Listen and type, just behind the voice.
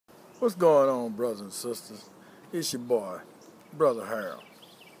What's going on, brothers and sisters? It's your boy, Brother Harold.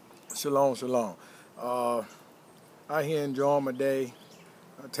 Shalom, shalom. I here enjoying my day.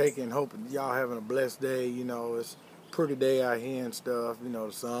 Hoping y'all having a blessed day. You know, it's a pretty day out here and stuff. You know,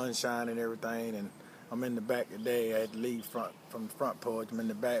 the sun's shining and everything. And I'm in the back today. I had to leave from the front porch. I'm in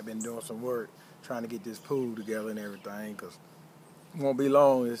the back, been doing some work, trying to get this pool together and everything. Because it won't be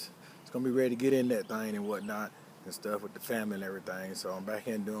long. It's going to be ready to get in that thing and whatnot and stuff with the family and everything. So I'm back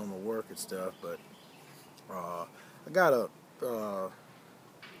here doing my work and stuff. But I got a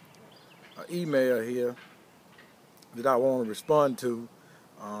email here that I want to respond to.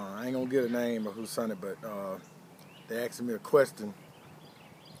 I ain't gonna get a name of who sent it, but they asked me a question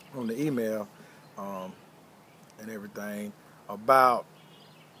on the email and everything about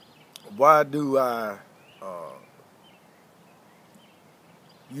why do I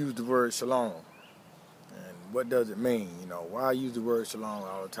use the word shalom and what does it mean? You know, why I use the word shalom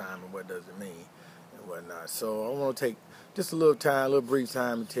all the time and what does it mean and whatnot. So I want to take just a little brief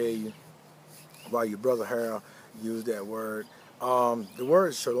time to tell you why your brother Harold used that word. The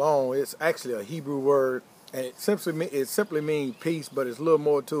word shalom is actually a Hebrew word, and it simply means peace, but it's a little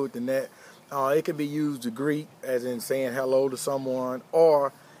more to it than that. It can be used to greet, as in saying hello to someone,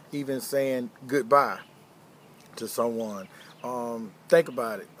 or even saying goodbye to someone. Think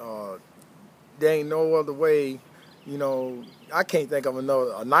about it. There ain't no other way, you know, I can't think of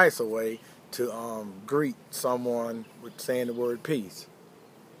a nicer way to greet someone with saying the word peace,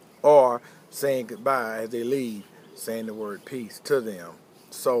 or saying goodbye as they leave, saying the word peace to them.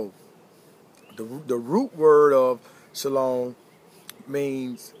 So the root word of shalom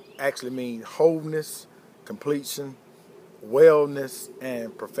actually means wholeness, completion, wellness,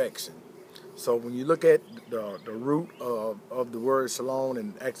 and perfection. So when you look at the root of the word shalom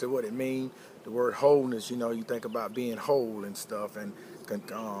and actually what it means, the word wholeness, you know, you think about being whole and stuff, and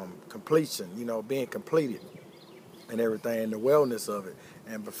completion, you know, being completed and everything, and the wellness of it,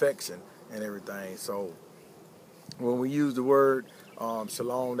 and perfection and everything. So when we use the word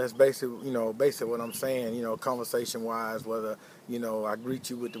shalom, that's basically what I'm saying, you know, conversation-wise, whether, you know, I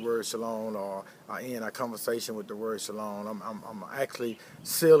greet you with the word shalom or I end our conversation with the word shalom, I'm actually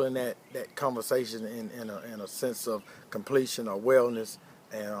sealing that conversation in a sense of completion or wellness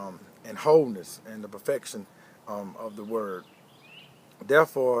and wholeness and the perfection of the word.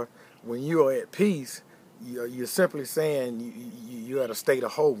 Therefore, when you are at peace, you're simply saying you're at a state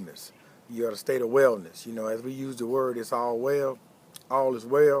of wholeness. You're at a state of wellness. You know, as we use the word, it's all well, all is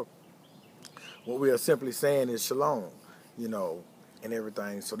well. What we are simply saying is shalom, you know, and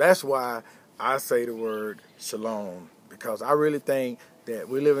everything. So that's why I say the word shalom, because I really think that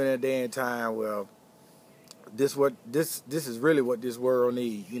we live in a day and time where this is really what this world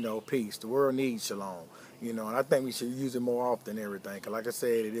needs, you know, peace. The world needs shalom, you know, and I think we should use it more often than everything. Because like I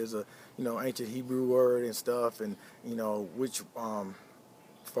said, it is a, you know, ancient Hebrew word and stuff, and, you know, which from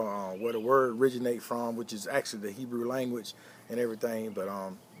where the word originates from, which is actually the Hebrew language and everything. But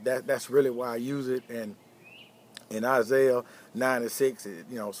that's really why I use it. And in Isaiah 9:6, it,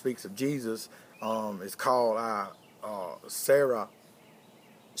 you know, speaks of Jesus. It's called Sarah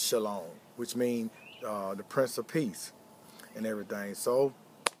Shalom, which means the Prince of Peace and everything. So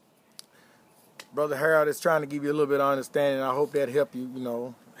Brother Harold is trying to give you a little bit of understanding. I hope that help you, you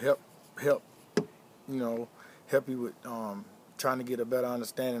know, help you with trying to get a better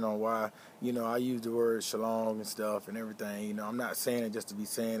understanding on why, you know, I use the word shalom and stuff and everything. You know, I'm not saying it just to be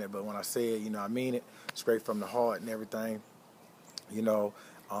saying it, but when I say it, you know, I mean it straight from the heart and everything. You know,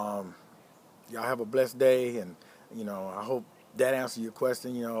 y'all have a blessed day, and, you know, I hope that answered your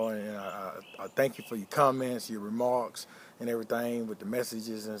question, you know, and I thank you for your comments, your remarks, and everything with the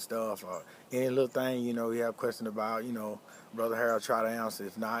messages and stuff. Any little thing, you know, you have a question about, you know, Brother Harold try to answer.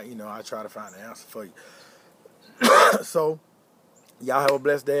 If not, you know, I try to find the answer for you. So y'all have a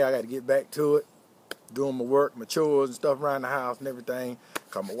blessed day. I got to get back to it, doing my work, my chores and stuff around the house and everything,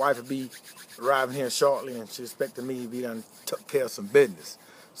 because my wife will be arriving here shortly, and she's expecting me to be done took care of some business.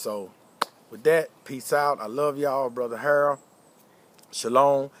 So with that, peace out. I love y'all, Brother Harold.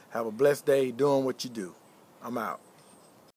 Shalom. Have a blessed day doing what you do. I'm out.